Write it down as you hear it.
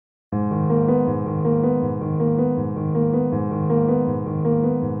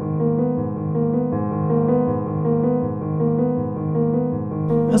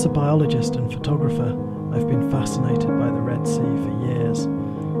As a biologist and photographer, I've been fascinated by the Red Sea for years.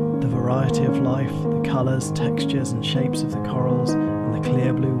 The variety of life, the colours, textures and shapes of the corals and the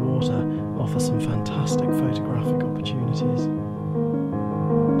clear blue water offer some fantastic photographic opportunities.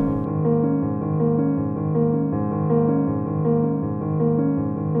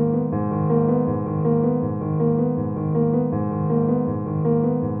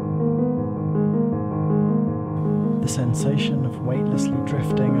 The sensation of weightlessly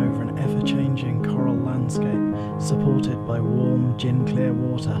drifting over an ever-changing coral landscape supported by warm, gin-clear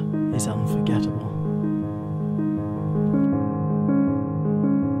water is unforgettable.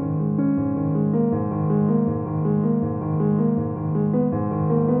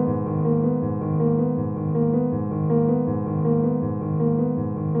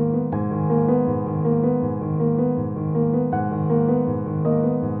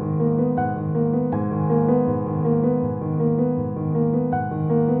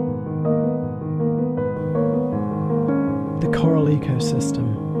 The coral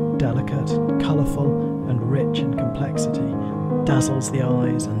ecosystem, delicate, colourful and rich in complexity, dazzles the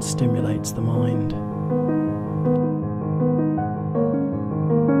eyes and stimulates the mind.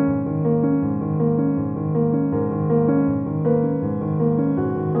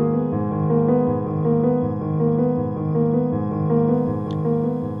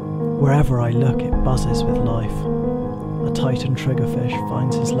 Wherever I look, it buzzes with life. A Titan triggerfish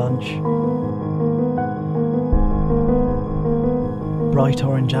finds his lunch. Bright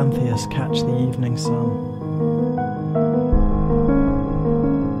orange antheas catch the evening sun.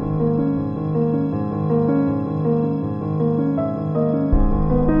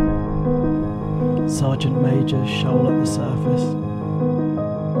 Sergeant majors shoal at the surface.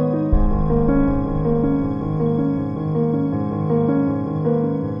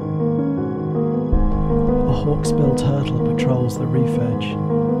 A hawksbill turtle patrols the reef edge.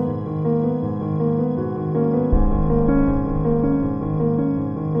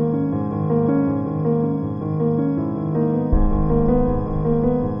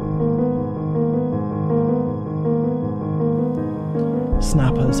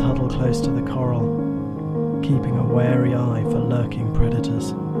 Snappers huddle close to the coral, keeping a wary eye for lurking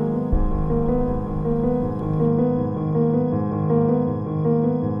predators.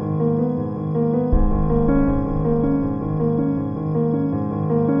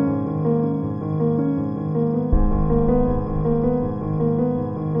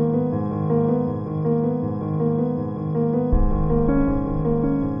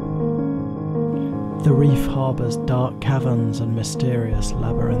 The reef harbours dark caverns and mysterious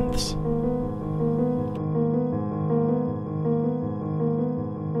labyrinths.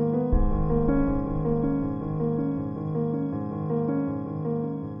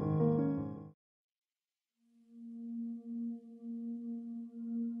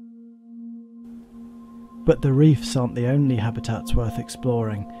 But the reefs aren't the only habitats worth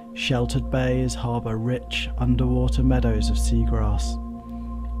exploring. Sheltered bays harbour rich, underwater meadows of seagrass.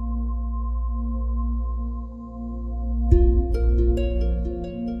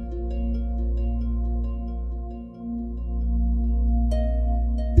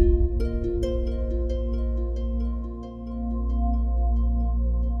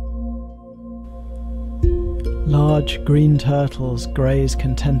 Large green turtles graze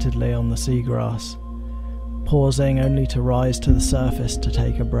contentedly on the seagrass, pausing only to rise to the surface to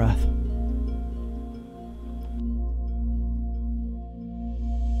take a breath.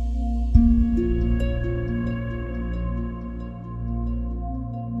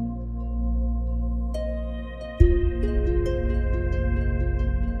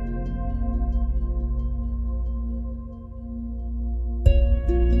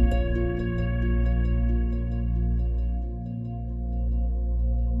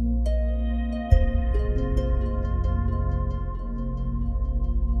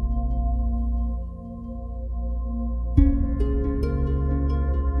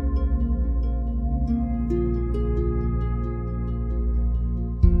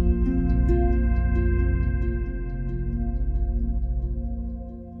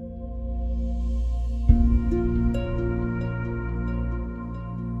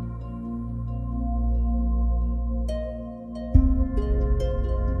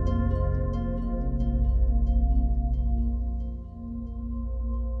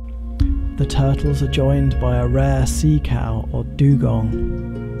 The turtles are joined by a rare sea cow or dugong.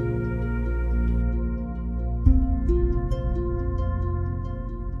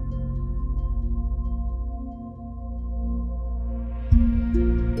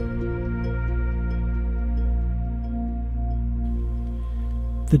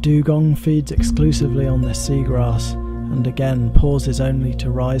 The dugong feeds exclusively on this seagrass and again pauses only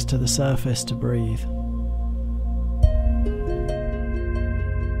to rise to the surface to breathe.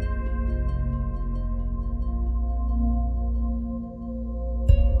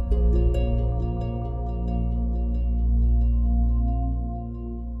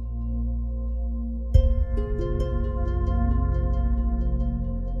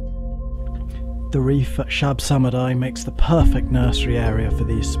 The reef at Shab Samadai makes the perfect nursery area for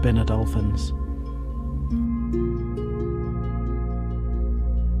these spinner dolphins.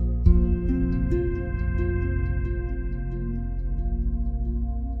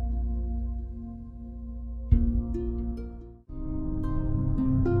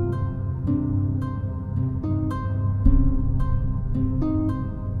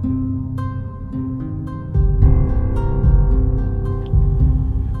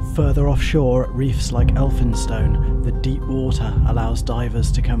 Further offshore at reefs like Elphinstone, the deep water allows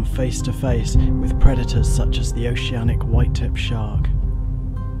divers to come face to face with predators such as the Oceanic white-tip shark.